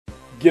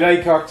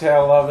G'day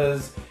cocktail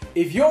lovers.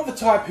 If you're the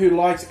type who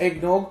likes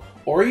eggnog,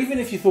 or even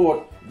if you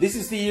thought, this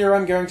is the year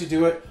I'm going to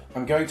do it,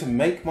 I'm going to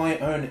make my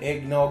own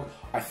eggnog,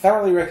 I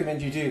thoroughly recommend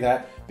you do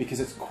that because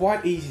it's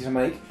quite easy to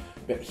make.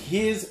 But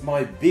here's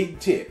my big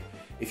tip.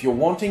 If you're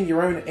wanting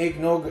your own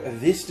eggnog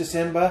this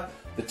December,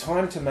 the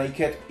time to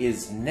make it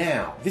is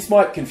now. This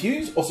might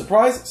confuse or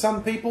surprise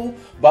some people,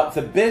 but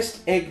the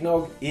best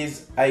eggnog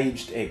is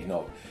aged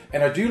eggnog.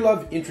 And I do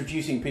love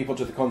introducing people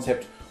to the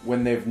concept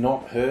when they've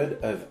not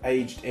heard of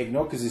aged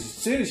eggnog, because as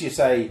soon as you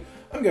say,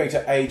 I'm going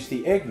to age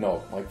the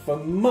eggnog, like for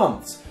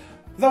months,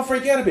 they'll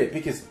freak out a bit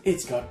because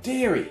it's got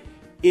dairy,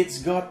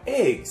 it's got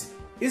eggs.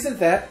 Isn't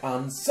that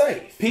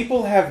unsafe?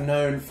 People have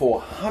known for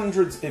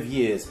hundreds of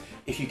years,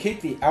 if you keep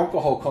the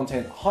alcohol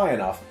content high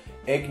enough,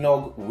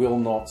 eggnog will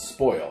not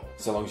spoil,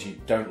 so long as you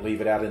don't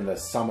leave it out in the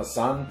summer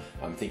sun.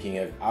 I'm thinking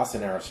of us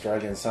in our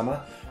Australian summer.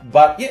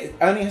 But yeah, it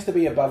only has to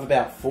be above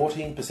about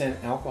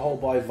 14% alcohol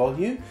by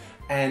volume,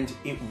 and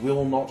it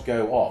will not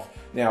go off.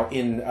 Now,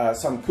 in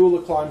some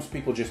cooler climes,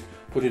 people just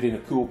put it in a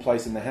cool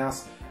place in the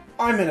house.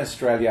 I'm in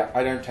Australia,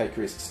 I don't take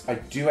risks. I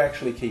do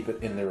actually keep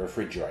it in the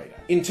refrigerator.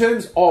 In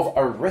terms of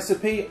a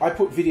recipe, I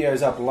put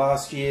videos up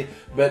last year,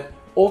 but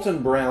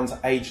Alton Brown's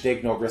aged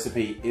eggnog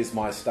recipe is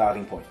my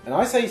starting point. And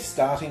I say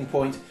starting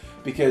point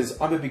because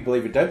I'm a big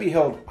believer, don't be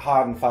held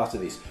hard and fast to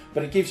this,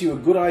 but it gives you a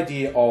good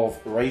idea of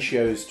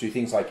ratios to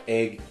things like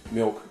egg,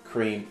 milk,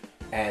 cream,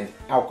 and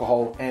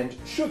alcohol and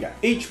sugar.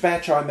 Each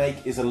batch I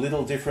make is a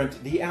little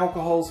different. The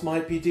alcohols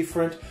might be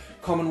different.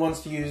 Common ones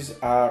to use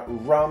are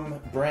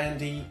rum,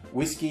 brandy,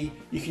 whiskey.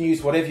 You can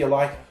use whatever you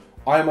like.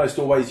 I almost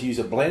always use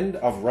a blend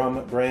of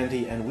rum,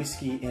 brandy and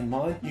whiskey in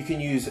mine. You can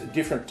use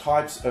different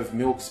types of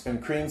milks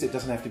and creams. It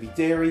doesn't have to be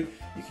dairy.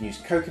 You can use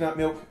coconut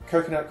milk,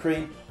 coconut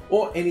cream,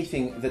 or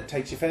anything that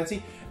takes your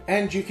fancy.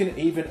 And you can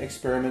even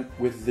experiment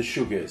with the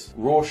sugars.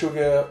 Raw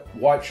sugar,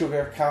 white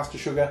sugar, caster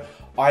sugar.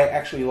 I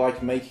actually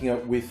like making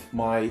it with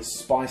my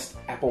spiced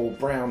apple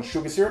brown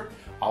sugar syrup.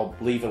 I'll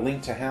leave a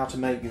link to how to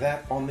make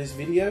that on this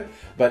video,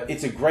 but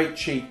it's a great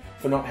cheat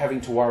for not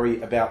having to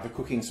worry about the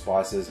cooking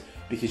spices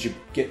because you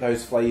get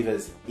those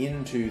flavors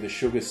into the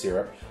sugar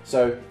syrup.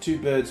 So 2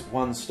 birds,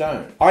 1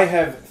 stone. I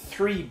have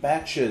 3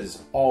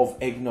 batches of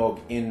eggnog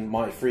in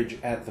my fridge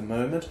at the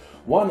moment.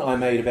 One I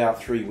made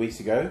about 3 weeks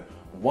ago,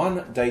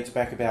 one dates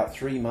back about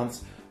 3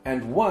 months,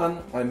 and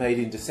one I made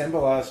in December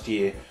last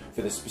year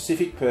for the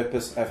specific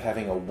purpose of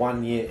having a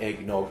 1-year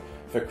eggnog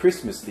for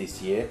Christmas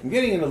this year. I'm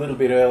getting in a little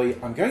bit early.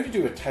 I'm going to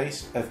do a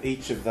taste of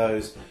each of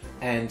those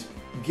and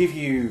give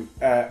you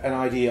an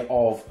idea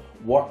of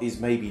what is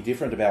maybe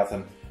different about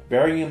them.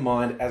 Bearing in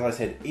mind, as I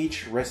said,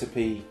 each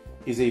recipe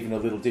is even a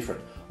little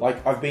different.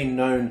 Like, I've been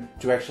known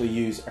to actually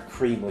use a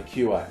cream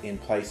liqueur in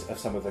place of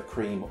some of the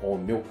cream or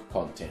milk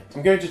content.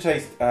 I'm going to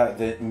taste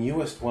the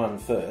newest one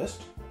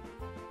first.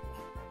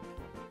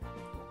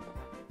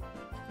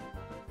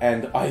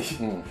 And I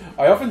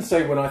often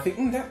say when I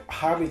think, that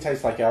hardly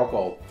tastes like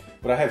alcohol,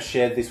 but I have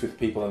shared this with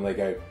people and they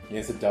go,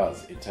 yes it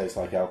does, it tastes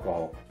like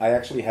alcohol. I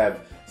actually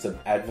have some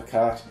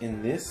Advocaat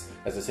in this.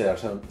 As I said,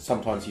 I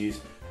sometimes use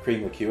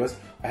cream liqueurs.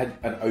 I had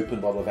an open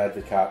bottle of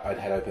Advocaat I'd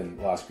had open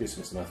last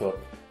Christmas and I thought,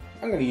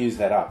 I'm going to use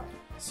that up.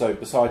 So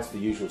besides the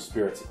usual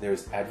spirits, there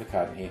is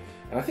Advocaat in here.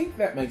 And I think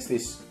that makes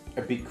this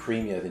a bit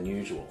creamier than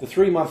usual. The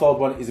 3-month-old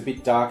one is a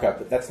bit darker,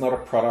 but that's not a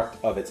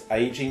product of its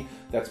aging.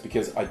 That's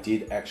because I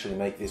did actually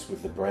make this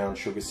with the brown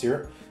sugar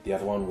syrup. The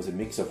other one was a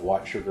mix of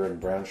white sugar and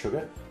brown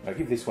sugar. I'll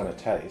give this one a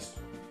taste.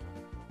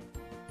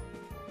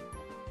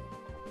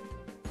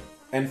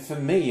 And for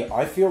me,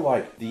 I feel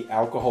like the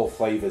alcohol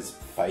flavors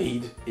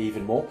fade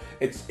even more.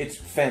 It's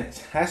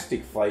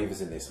fantastic flavors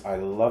in this. I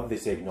love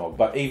this eggnog,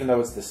 but even though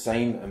it's the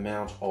same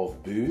amount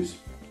of booze,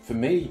 for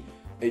me,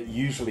 it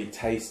usually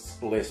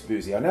tastes less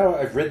boozy. I know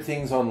I've read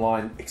things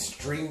online,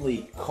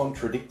 extremely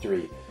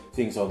contradictory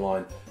things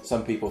online.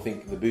 Some people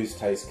think the booze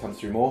taste comes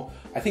through more.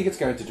 I think it's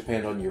going to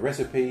depend on your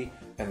recipe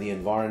and the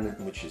environment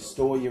in which you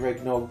store your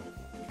eggnog,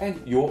 and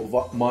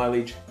your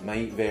mileage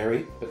may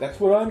vary, but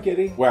that's what I'm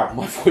getting. Wow,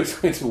 my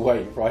voice went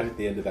away right at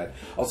the end of that.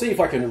 I'll see if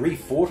I can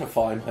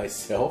re-fortify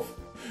myself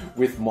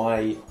with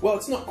my, well,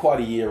 it's not quite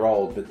a year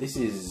old, but this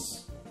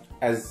is,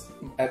 as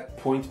at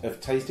point of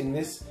tasting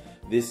this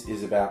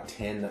is about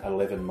 10,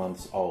 11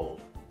 months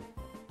old.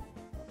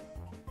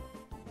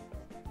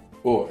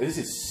 Oh, this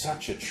is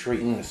such a treat.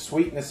 The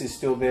sweetness is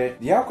still there.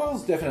 The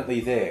alcohol's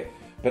definitely there,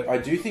 but I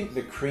do think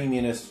the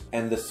creaminess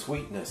and the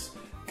sweetness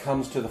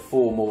comes to the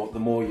fore the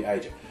more you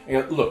age it.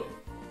 And look,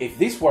 if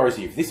this worries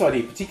you, if this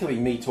idea, particularly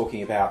me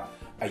talking about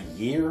a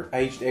year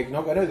aged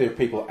eggnog, I know there are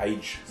people who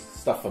age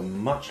stuff for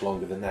much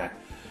longer than that,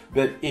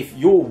 but if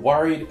you're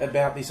worried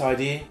about this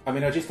idea, I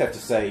mean, I just have to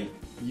say,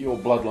 your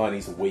bloodline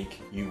is weak,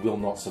 you will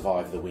not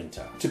survive the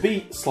winter. To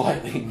be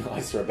slightly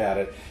nicer about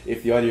it,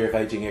 if the idea of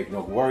aging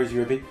eggnog worries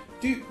you a bit,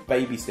 do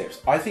baby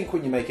steps. I think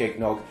when you make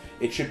eggnog,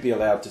 it should be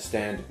allowed to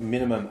stand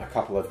minimum a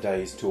couple of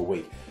days to a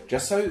week,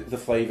 just so the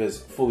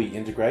flavors fully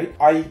integrate.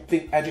 I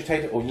think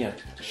agitate it, or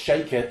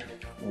shake it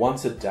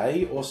once a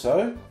day or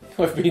so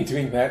I've been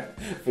doing that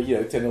for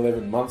 10,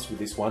 11 months with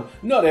this one.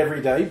 Not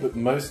every day, but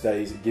most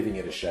days giving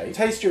it a shake.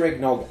 Taste your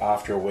eggnog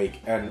after a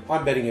week, and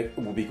I'm betting it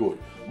will be good.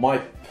 My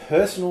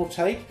personal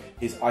take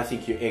is I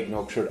think your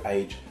eggnog should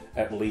age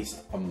at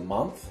least a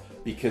month,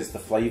 because the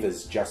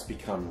flavors just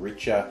become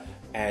richer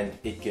and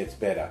it gets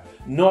better.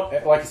 Not,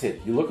 like I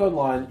said, you look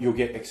online, you'll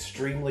get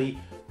extremely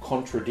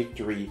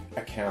contradictory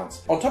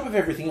accounts. On top of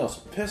everything else,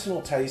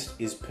 personal taste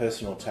is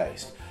personal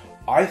taste.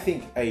 I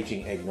think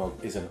aging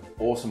eggnog is an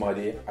awesome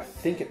idea. I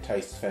think it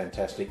tastes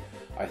fantastic.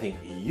 I think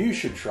you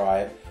should try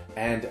it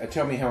and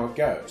tell me how it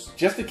goes.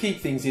 Just to keep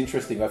things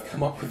interesting, I've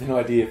come up with an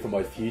idea for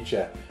my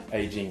future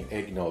aging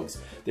eggnogs.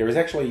 There is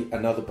actually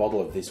another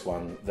bottle of this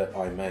one that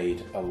I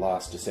made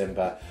last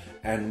December,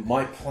 and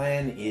my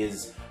plan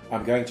is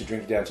I'm going to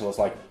drink it down till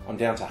I'm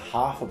down to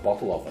half a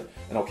bottle of it,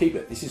 and I'll keep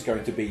it. This is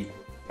going to be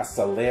a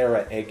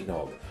Solera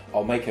eggnog.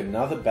 I'll make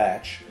another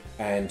batch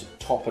and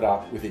top it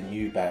up with a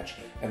new batch,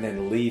 and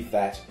then leave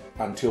that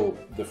until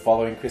the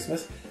following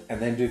Christmas,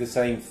 and then do the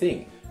same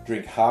thing.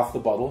 Drink half the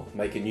bottle,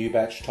 make a new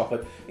batch, top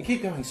it, and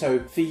keep going. So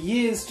for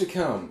years to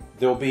come,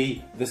 there'll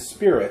be the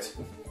spirit,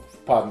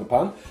 pardon the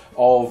pun,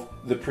 of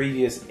the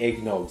previous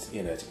eggnogs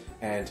in it,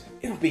 and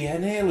it'll be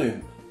an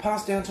heirloom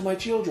passed down to my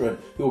children,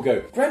 who will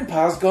go,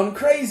 "Grandpa's gone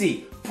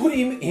crazy, put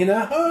him in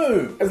a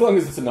home." As long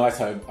as it's a nice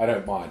home, I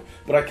don't mind.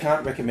 But I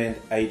can't recommend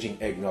aging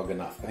eggnog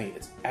enough. I think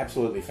it's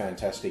absolutely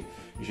fantastic.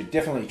 You should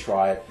definitely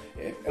try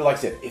it. Like I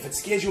said, if it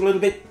scares you a little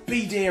bit,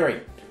 be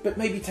daring, but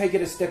maybe take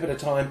it a step at a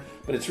time,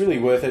 but it's really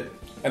worth it.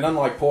 And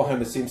unlike poor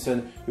Homer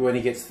Simpson, who only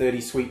gets 30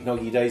 sweet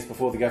noggy days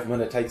before the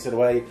government takes it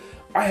away,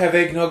 I have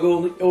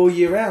eggnog all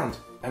year round,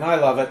 and I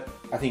love it.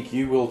 I think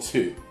you will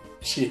too.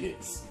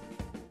 Cheers.